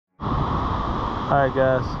Alright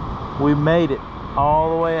guys, we made it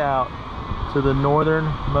all the way out to the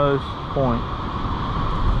northernmost point.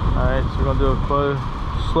 Alright, so we're going to do a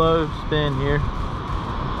slow spin here.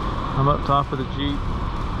 I'm up top of the Jeep.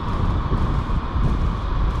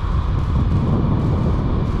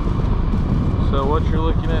 So what you're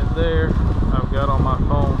looking at there, I've got on my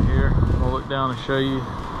phone here. I'll look down and show you.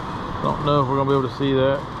 Don't know if we're going to be able to see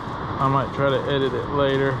that. I might try to edit it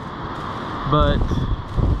later. But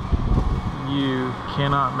you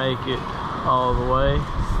cannot make it all the way.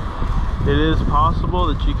 It is possible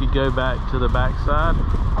that you could go back to the backside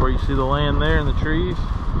where you see the land there and the trees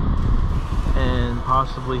and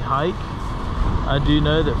possibly hike. I do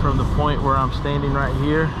know that from the point where I'm standing right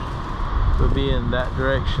here, it would be in that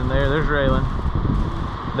direction there. There's railing.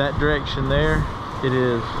 That direction there, it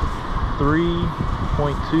is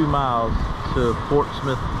 3.2 miles to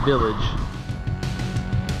Portsmouth Village.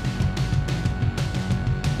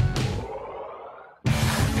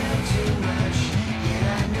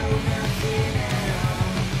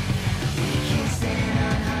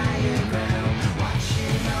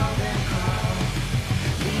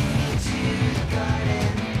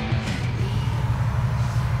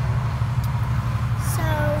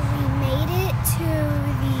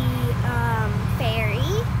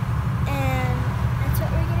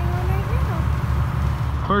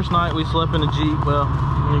 First night we slept in a Jeep. Well,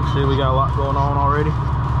 you can see we got a lot going on already.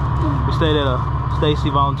 We stayed at a Stacy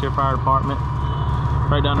Volunteer Fire Department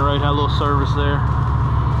right down the road. Had a little service there.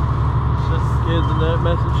 Sent the kids a note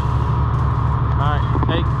message. Alright,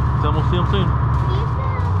 hey, tell them we'll see them soon. See you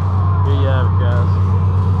soon. Here you have it, guys.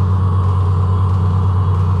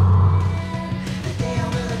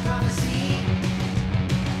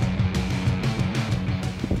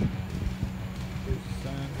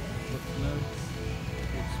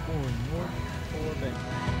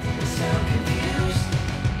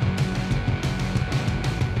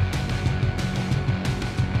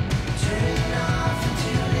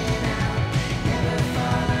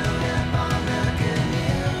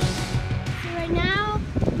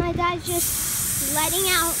 Just letting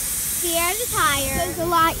out the air to tire. It's a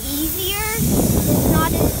lot easier. It's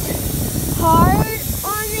not as hard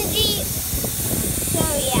on the Jeep. So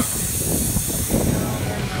yeah.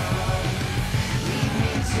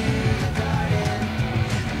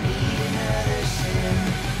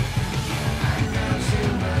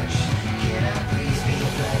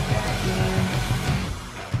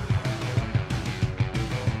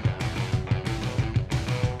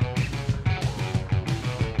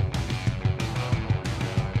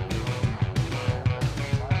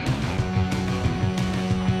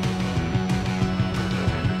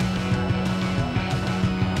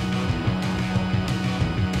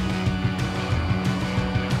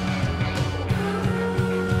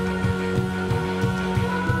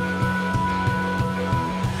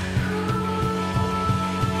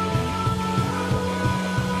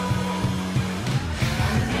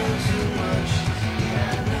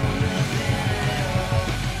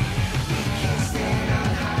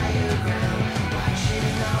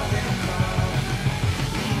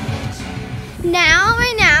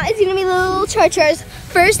 Right now, it's gonna be little Church's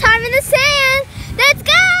first time in the sand. Let's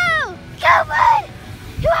go! Go, bud!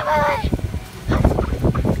 Come on, bud!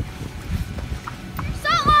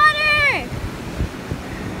 Salt water!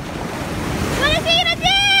 What is he gonna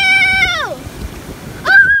do?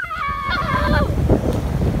 Oh!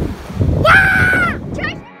 Ah!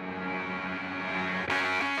 Church!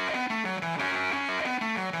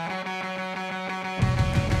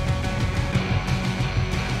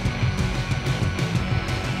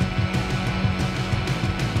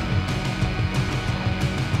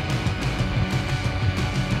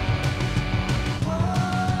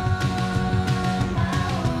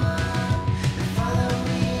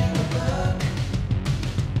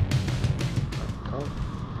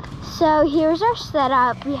 So here's our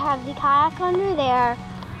setup. We have the kayak under there.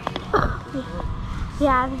 We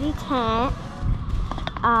have the tent.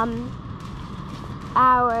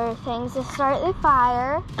 Our things to start the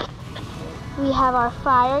fire. We have our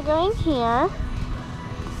fire going here.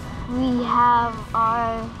 We have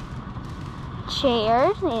our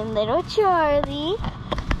chairs named Little Charlie.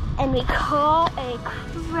 And we caught a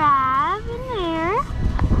crab in there.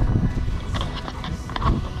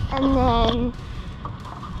 And then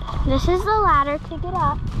this is the ladder to get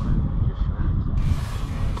up.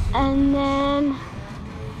 And then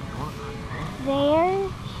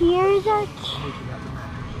here's our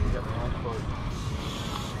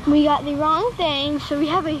we got the wrong thing, so we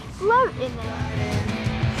have a float in there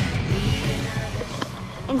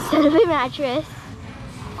instead of a mattress.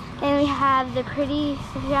 And we have like a pretty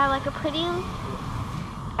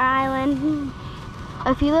island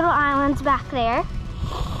a few little islands back there.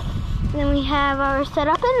 And then we have our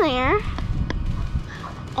setup in there.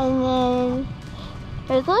 And then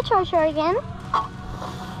there's a little shore again.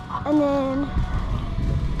 And then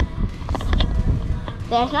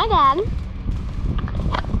there's my dad.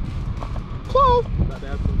 Okay. About to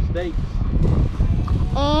have some steaks.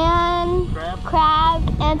 And crab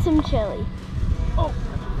and some chili. Oh,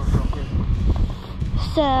 that's what's here.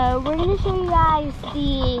 So we're gonna show you guys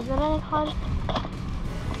these, what are they called?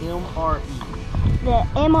 MRE. The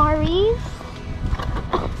MREs.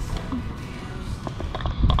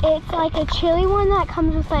 It's like a chili one that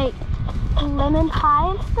comes with like lemon pie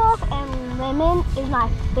and stuff, and lemon is my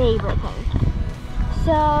favorite thing.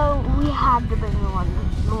 So we had to bring the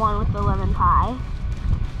one with the lemon pie.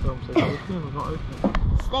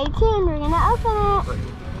 Stay tuned, we're gonna open it.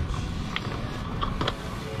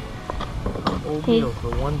 A whole meal for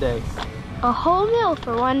one day. A whole meal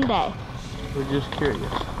for one day. We're just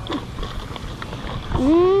curious.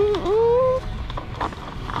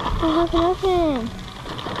 Open.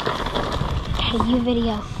 Hey, you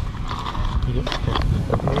video. You get okay.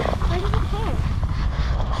 Where's the hair?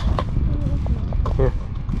 Here.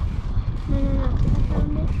 No. I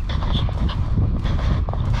found it.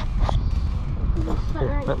 You just slit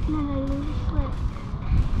right. No, you just slit.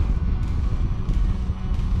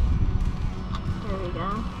 There we go.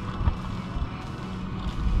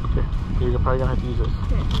 Okay. You're probably gonna have to use this.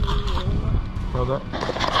 Hold that.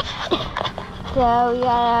 So we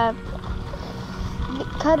gotta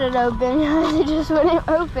cut it open because it just wouldn't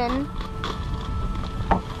open.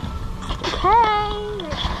 Okay.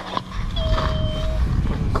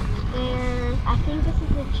 There's, I think this is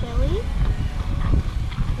the chili.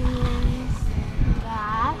 And then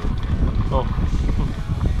that. Oh.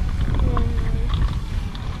 And then there's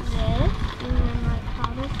this. And then like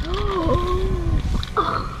powder.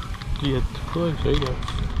 You had two plugs. There you go.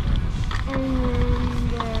 And then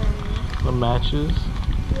there's The matches.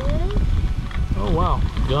 this. Oh wow.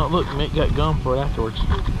 Gum, look, Mick got gum for it afterwards.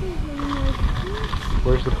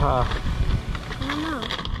 Where's the pie? I don't know.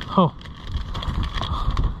 Oh.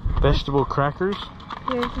 Vegetable crackers.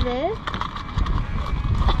 Here's this.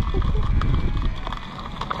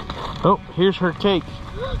 Oh, here's her cake.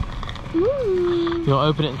 You want to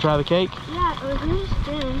open it and try the cake? Yeah, here's a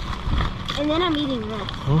spoon. And then I'm eating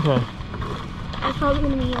this. Okay. It's probably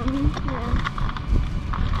gonna be yummy. Yeah.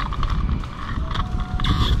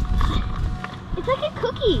 It's like a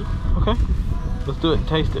cookie. Okay. Let's do it and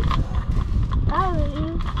taste it. Oh,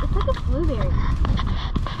 it's like a blueberry.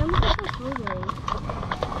 It's almost like a blueberry.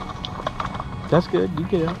 That's good. You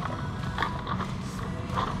get it out.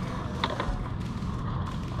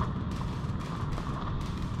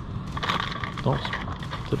 Don't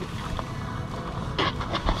sip it.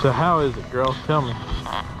 So how is it, girls? Tell me. You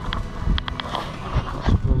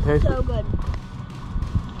wanna taste So it? good.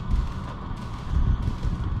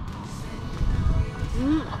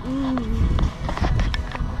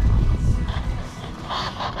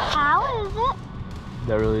 How is it?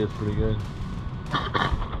 That really is pretty good.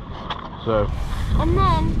 So And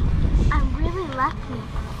then I'm really lucky.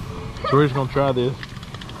 we're just gonna try this.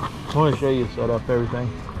 I want to show you set up everything.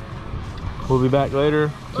 We'll be back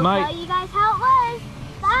later We'll tonight. tell you guys how it was.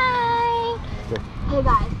 Bye. Okay. Hey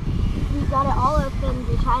guys, we got it all open.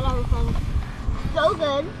 We tried everything. So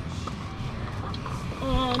good.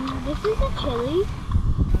 And this is the chili.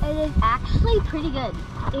 It is actually pretty good.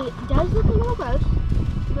 It does look a little gross,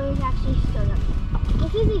 but it's actually so yummy.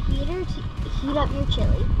 This is a heater to heat up your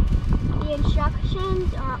chili. The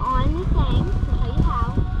instructions are on the thing to tell you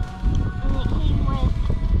how. And it came with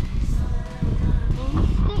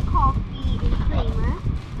instant coffee and creamer.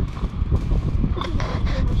 It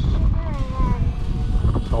came with sugar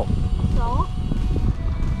and Salt. salt.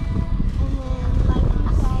 And then lighting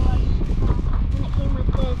sauce. And it came with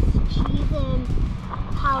this cheese and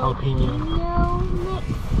jalapeno mix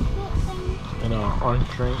thing. And an orange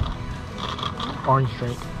drink. Orange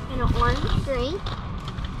drink. And an orange drink.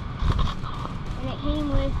 And it came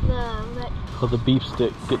with Oh, the beef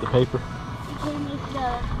stick. Get the paper. it came with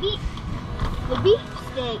the beef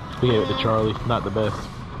stick. We gave it to And Charlie. Not the best.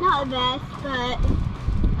 not the best, but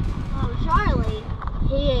Charlie,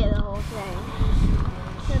 he ate the whole thing.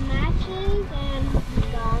 Some matches and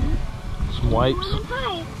gum. Some wipes. And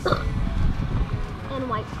pie. And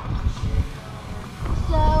wipes.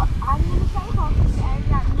 So I'm gonna try the coffee. I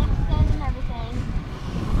got mixed in and everything.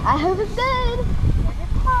 I hope it's good.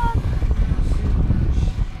 Fingers crossed.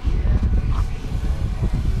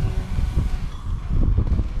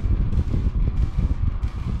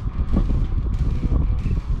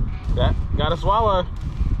 That gotta swallow.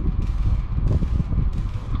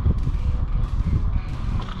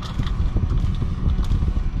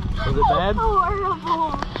 Was it bad?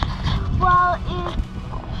 Horrible. Well,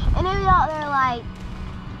 and it was out there like,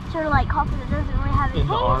 sort of like coffee that doesn't really have anything. In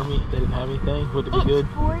the Army, they didn't have anything? Would it be good?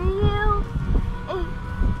 It's for you,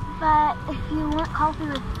 but if you want coffee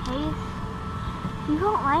with taste, you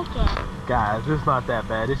don't like it. Guys, it's not that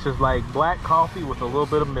bad. It's just like black coffee with a little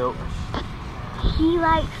bit of milk. He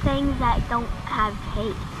likes things that don't have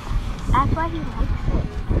taste. That's why he likes it.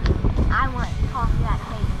 I want coffee that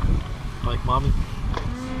tastes. Like mommy?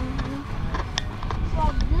 So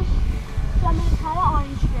this lemon kind of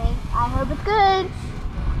orange drink. I hope it's good.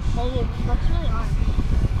 It looks really orange.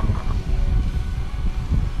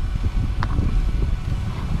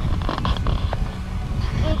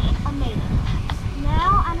 It's amazing.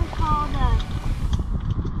 Now I'm gonna call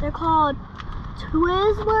they're called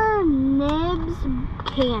Twizzler Nibs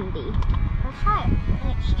Candy. Let's try it.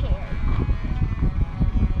 And it's cherry.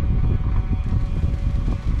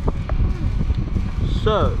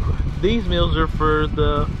 So, these meals are for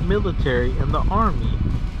the military and the Army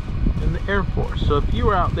and the Air Force. So if you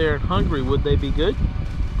were out there and hungry, would they be good?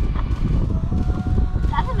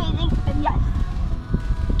 That's amazing, and yes.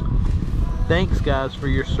 Thanks guys for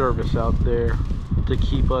your service out there to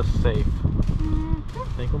keep us safe.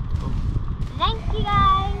 Thank them. Thank you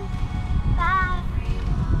guys. Bye.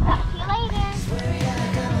 See you later.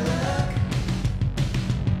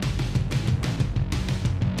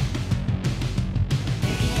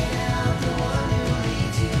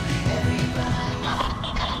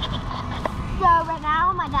 So right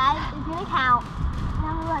now my dad is gonna count. And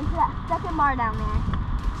I'm gonna run to that second bar down there.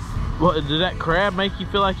 What, did that crab make you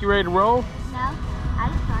feel like you're ready to roll? No, I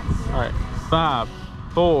just thought to. All right, 5,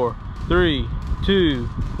 4, 3, 2,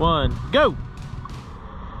 1, go!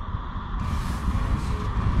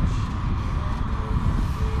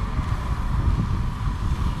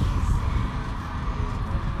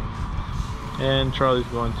 And Charlie's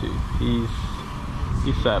going too. He's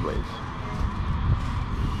sideways.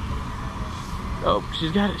 Oh,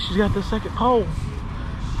 she's got it. She's got the second pole. All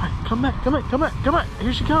right, come back, come back, come back, come back.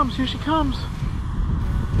 Here she comes, here she comes.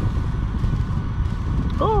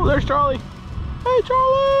 Oh, there's Charlie. Hey,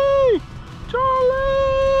 Charlie! Charlie!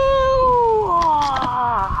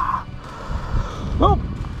 Oh,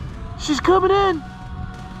 she's coming in.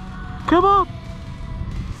 Come on.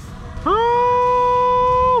 Oh!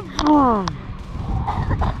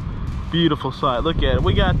 Beautiful sight. Look at it.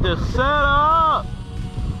 We got this set up.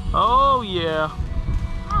 Oh, yeah.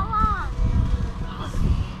 How long?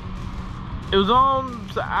 It was on,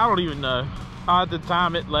 I don't even know. I'll have to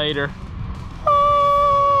time it later.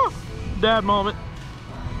 Dad moment.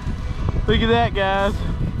 Look at that, guys.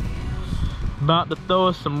 About to throw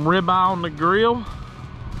us some ribeye on the grill.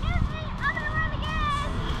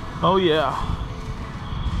 Oh yeah.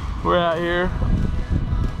 We're out here.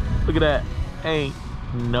 Look at that. Ain't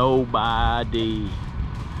nobody.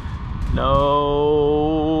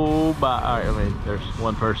 Nobody. Alright, I mean, there's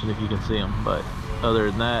one person if you can see them, but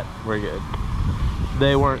other than that, we're good.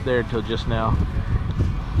 They weren't there until just now.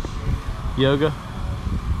 Yoga.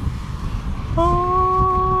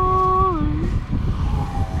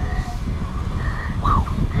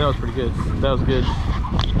 That was pretty good. That was good.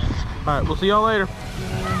 Alright, we'll see y'all later.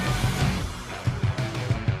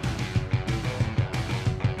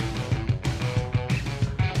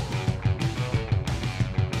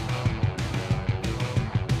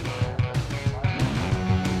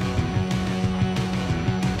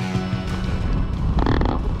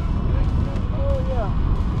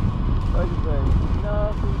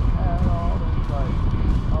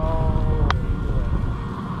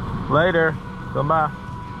 Later. Goodbye.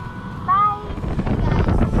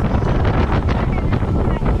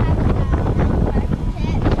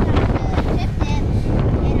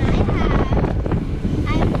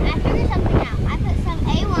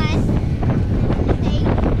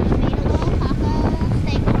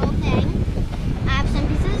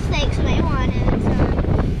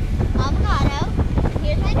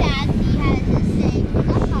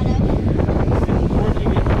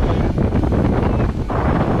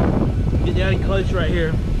 Close right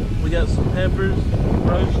here. We got some peppers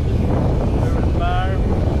roasted over the fire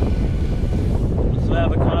with some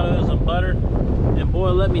avocados and butter. And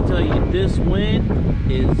boy, let me tell you, this wind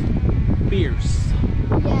is fierce.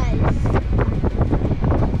 Yes.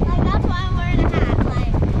 Like, that's why I'm wearing a hat.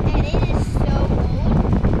 Like, and it is so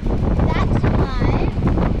cold. That's why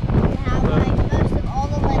we have like most of all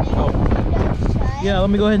the windows shut. Yeah, let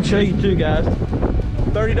me go ahead and show you too, guys.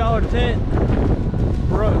 $30 tent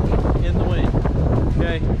broke in the wind.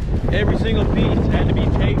 Okay, every single piece had to be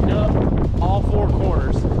taped up, all 4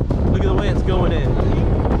 corners. Look at the way it's going in.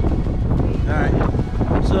 All right,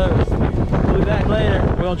 so we'll be back later.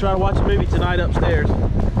 We're gonna try to watch a movie tonight upstairs.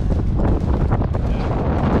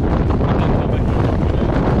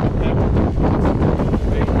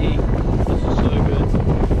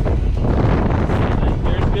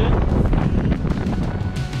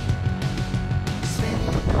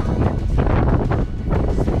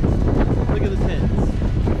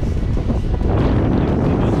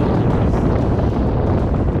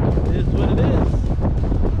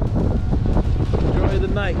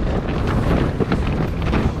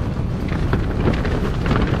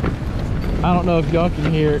 I don't know if y'all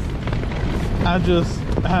can hear it. I just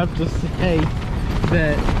have to say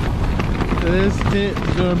that this tent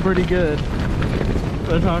is doing pretty good.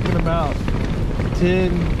 They're talking about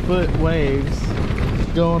 10-foot waves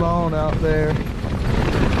going on out there,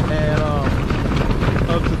 and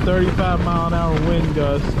up to 35-mile-an-hour wind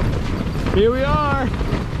gusts. Here we are.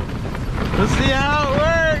 Let's see how it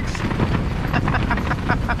works.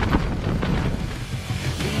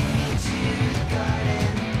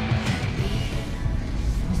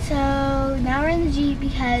 So now we're in the Jeep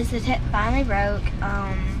because the tent finally broke.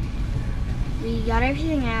 We got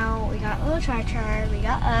everything out. We got a little tractor. We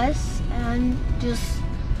got us, and just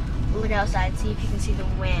look outside, see if you can see the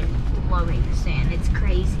wind blowing the sand. It's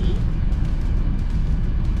crazy.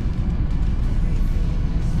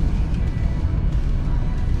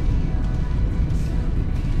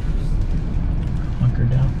 Bunker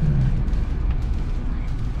down.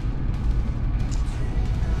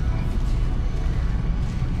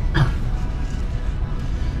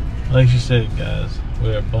 Like she said, guys,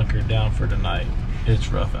 we are bunkered down for tonight. It's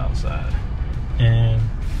rough outside, and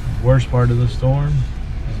the worst part of the storm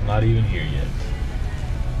is not even here yet.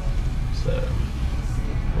 So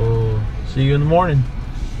we'll see you in the morning.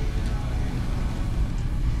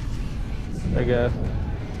 Hey guys,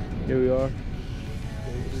 here we are.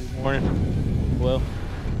 Good morning. Well,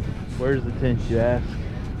 where's the tent, you ask?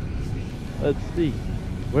 Let's see.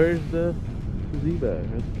 Where's the gazebo?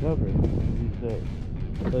 It's covered, as you say.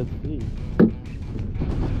 Let's see.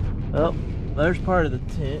 Oh, there's part of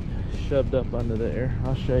the tent shoved up under there.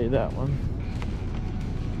 I'll show you that one.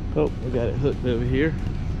 Oh, we got it hooked over here.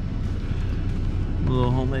 A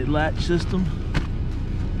little homemade latch system.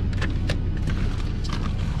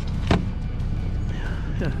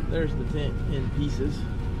 Yeah, there's the tent in pieces.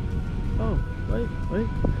 Oh, wait.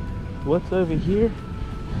 What's over here?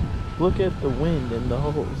 Look at the wind in the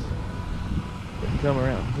holes. Come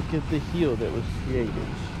around. Look at the heel that was created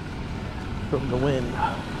from the wind.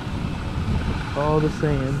 All the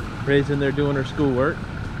sand. Ray's in there doing her schoolwork.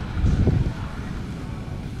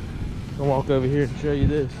 I'll walk over here and show you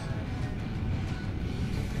this.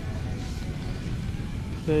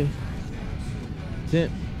 Okay.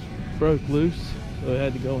 Tent broke loose, so I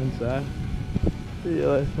had to go inside. See you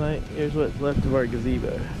last night. Here's what's left of our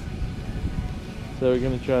gazebo. So we're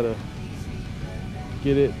gonna try to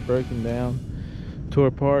get it broken down, tore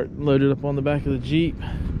apart, and loaded up on the back of the Jeep.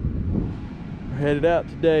 We're headed out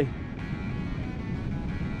today.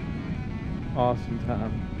 Awesome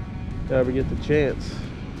time. If I ever get the chance,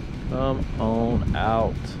 come on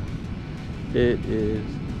out. It is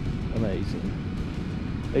amazing.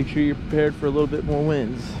 Make sure you're prepared for a little bit more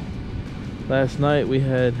winds. Last night we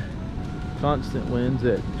had constant winds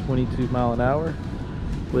at 22 mile an hour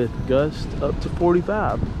with gusts up to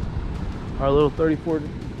 45. Our little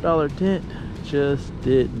 $34 tent just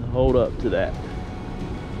didn't hold up to that.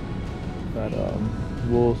 But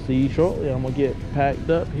we'll see you shortly. I'm gonna get packed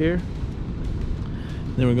up here.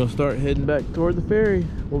 Then we're gonna start heading back toward the ferry.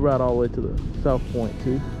 We'll ride all the way to the South Point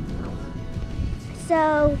too.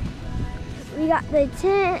 So we got the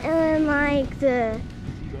tent and like the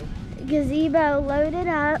gazebo loaded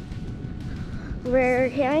up. We're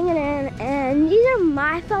carrying it in, and these are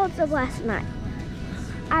my thoughts of last night.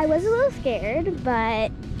 I was a little scared,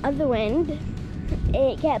 but of the wind.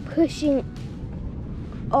 It kept pushing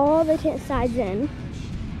all the tent sides in.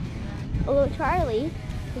 A little Charlie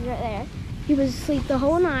is right there. He was asleep the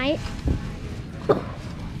whole night.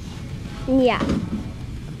 Yeah.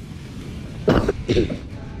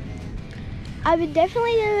 I would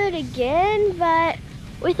definitely do it again, but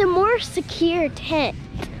with a more secure tent.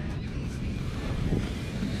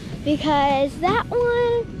 Because that one,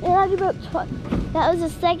 it already broke twice. That was the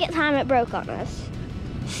second time it broke on us.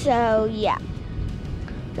 So yeah.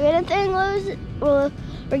 We're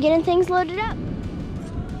getting things loaded up.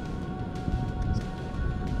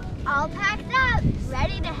 All packed up,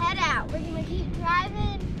 ready to head out. We're gonna keep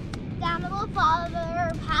driving down the little fall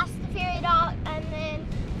river, past the ferry dock, and then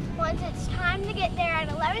once it's time to get there at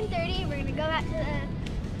 11:30, we're gonna go back to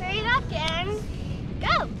the ferry dock and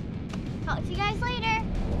go. Talk to you guys later.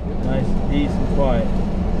 Nice, peace, and quiet.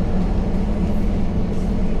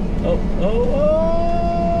 Oh, oh, oh!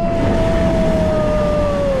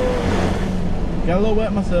 Got a little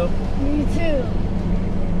wet myself. Me too.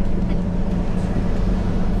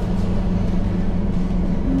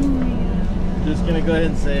 Oh my God. Just gonna go ahead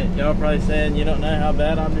and say it. Y'all probably saying you don't know how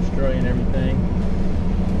bad I'm destroying everything.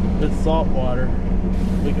 With salt water.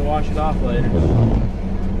 We can wash it off later.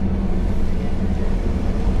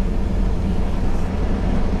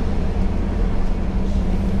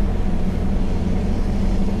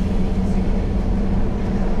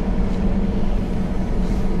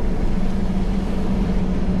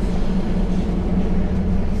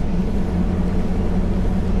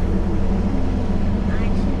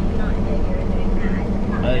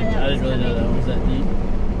 I didn't really know that one was that deep.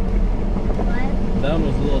 What? That one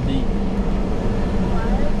was a little deep.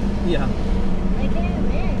 What? Yeah. I can't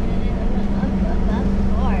imagine it up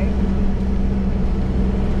hard.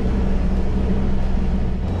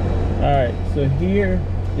 Alright, so here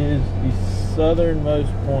is the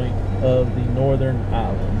southernmost point of the northern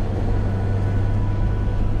island.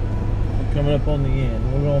 We're coming up on the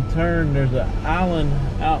end. We're going to turn. There's an island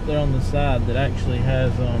out there on the side that actually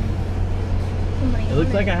has it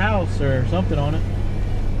looks like a house or something on it.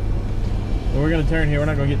 But we're going to turn here. We're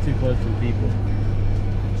not going to get too close to the people.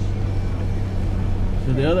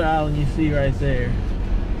 So the other island you see right there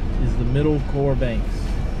is the Middle Core Banks.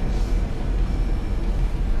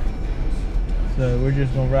 So we're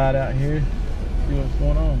just going to ride out here, see what's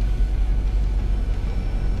going on.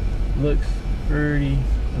 Looks pretty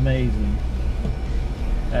amazing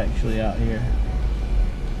actually out here.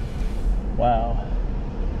 Wow.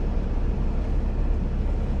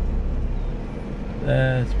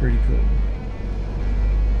 That's pretty cool.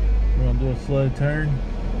 We're gonna do a slow turn.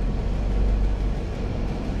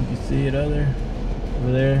 You can see it over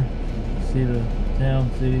there. You see the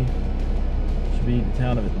town, city. Should be the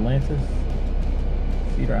town of Atlantis,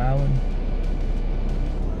 Cedar Island.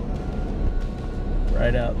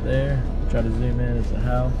 Right out there. Try to zoom in. It's a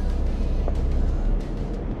house.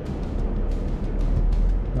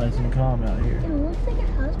 Nice and calm out here. It looks like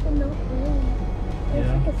a house, but no room. It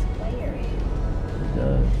looks like a square. It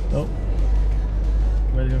does. Oh,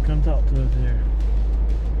 somebody's gonna come talk to us here.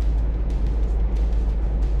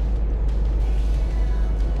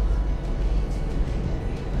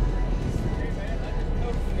 Hey man, I just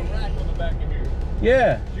noticed a rack on the back of here.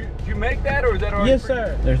 Yeah. Did you make that, or is that already? Yes,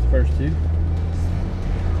 sir. There's the first two.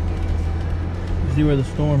 You see where the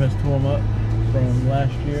storm has tore them up from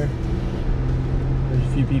last year? There's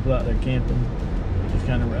a few people out there camping. Just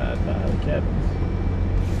kind of ride by the cabins.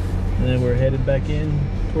 And then we're headed back in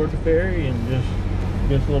toward the ferry and just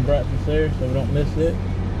get us a little breakfast there so we don't miss it.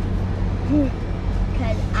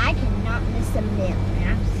 Because I cannot miss a meal, and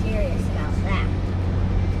I'm serious about that.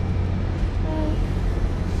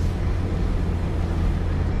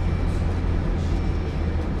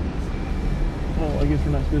 Oh, I guess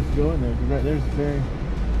we're not supposed to go in there because right there's the ferry.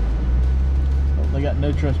 Oh, they got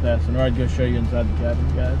no trespassing. Or I'd go show you inside the cabin,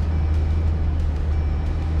 guys.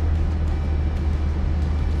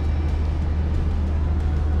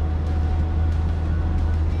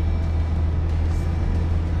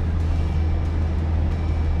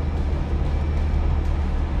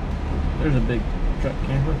 There's a big truck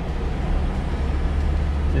camper.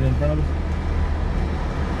 See it in front of us?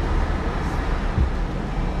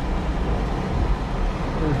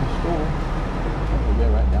 There's the store. We'll go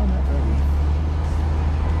right down that road.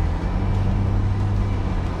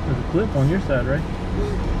 There's a cliff on your side, right?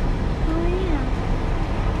 Oh, yeah.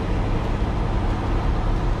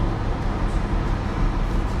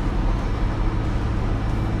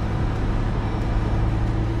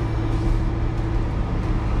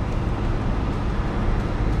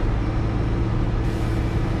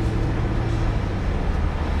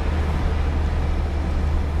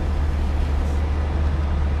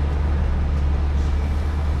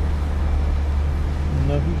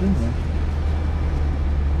 Who's in there?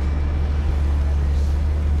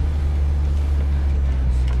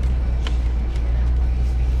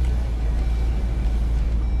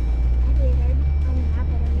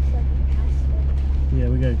 Yeah,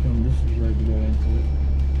 we gotta come. This is right to go into it.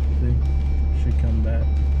 See? Should come back.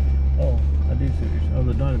 Oh, I do see what you're saying. Oh,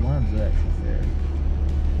 the dotted line's the actual ferry.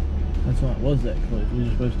 That's why it was that close. We were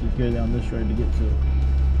supposed to go down this road to get to it.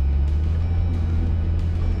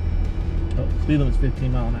 Oh, speed limit's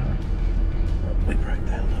 15 miles an hour. Oh, we broke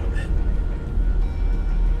that a little bit.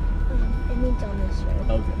 It means on this road.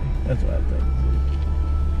 Okay, that's what I think too.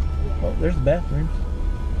 Yeah. Oh, there's the bathrooms.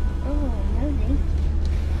 Oh, no thank you.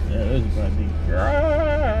 Yeah, those would probably be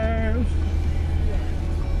gross.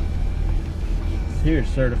 Here's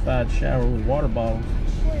certified shower with water bottles.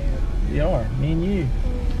 Where? We are, me and you.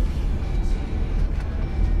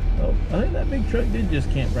 Oh, I think that big truck did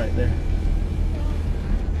just camp right there.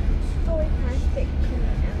 Story kind of thick coming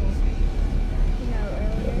out. You know,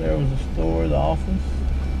 earlier. There was a store, the office,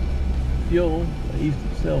 fuel. They used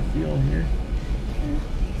to sell fuel here.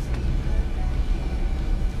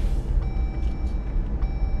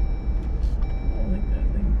 I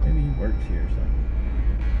think maybe he works here or something.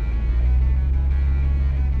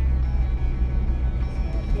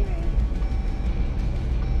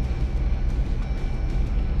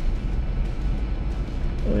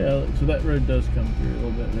 Oh yeah, look, so that road does come through a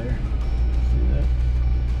little bit there. See that?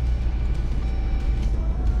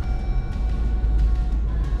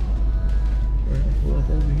 We're gonna pull up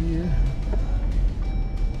over here.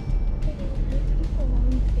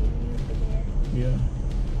 Yeah.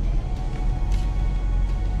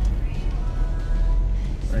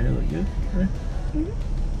 Right here look good, right? And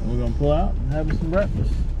we're gonna pull out and have some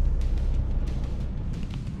breakfast.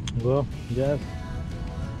 Well, guys,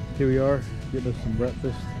 here we are, getting us some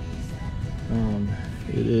breakfast.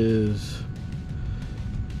 It is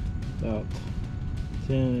about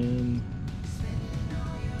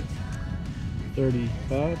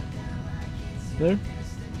 10:35 there,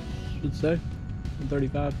 should say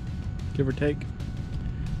 10:35, give or take.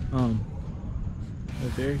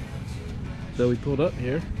 Okay, so we pulled up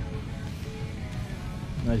here.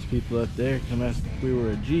 Nice people up there come ask if we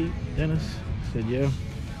were a Jeep. Dennis said yeah.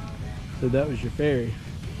 Said that was your ferry.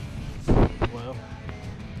 Well,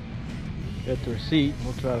 got the receipt.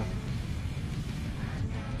 We'll try to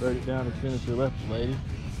write it down as soon as we left the lady.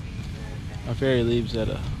 Our ferry leaves at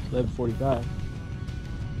 11:45.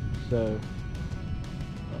 So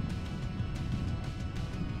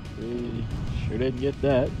we sure didn't get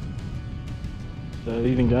that. So I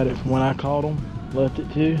even got it from when I called them, left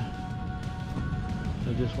it too.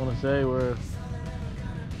 I just want to say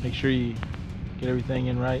make sure you get everything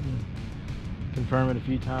in writing. Confirm it a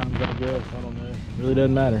few times, I guess. I don't know. It really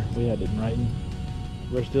doesn't matter. We had it in writing.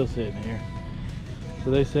 We're still sitting here.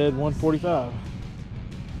 So they said 1:45.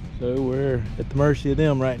 So we're at the mercy of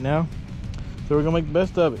them right now. So we're gonna make the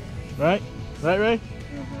best of it, right? Right, Ray?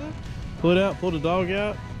 Pull it out, pull the dog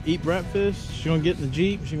out, eat breakfast. She's gonna get in the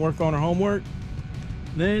Jeep. She can work on her homework.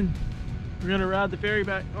 Then we're gonna ride the ferry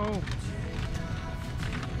back home.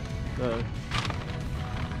 So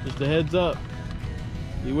just a heads up.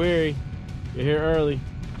 Be wary. You're here early.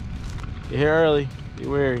 You're here early. Be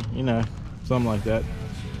wary. You know, something like that.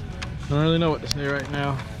 I don't really know what to say right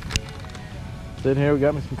now. Sitting here, we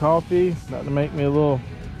got me some coffee. About to make me a little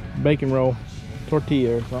bacon roll,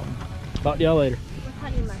 tortilla or something. Talk to y'all later. With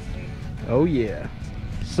honey mustard. Oh yeah.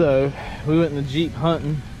 So we went in the Jeep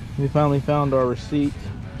hunting. We finally found our receipt.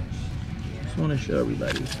 Just want to show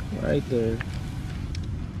everybody right there.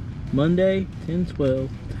 Monday, 10/12,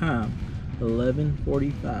 time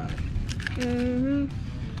 11:45.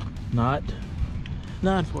 Not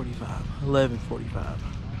 9:45, 11:45.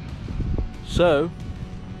 So,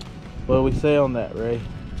 what do we say on that, Ray?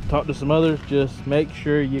 Talk to some others, just make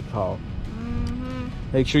sure you call.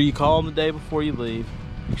 Make sure you call them the day before you leave.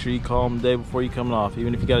 Make sure you call them the day before you come off.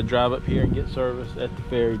 Even if you got to drive up here and get service at the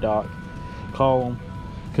ferry dock, call them.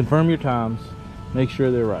 Confirm your times. Make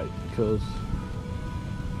sure they're right, because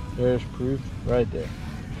there's proof right there.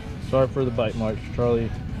 Sorry for the bite marks. Charlie,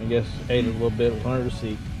 I guess, ate it a little bit with her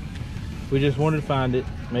receipt. We just wanted to find it,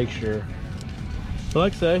 make sure. So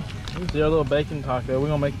like I say, this is our little bacon taco. We're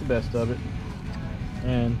gonna make the best of it.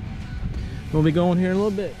 And we'll be going here in a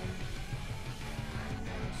little bit.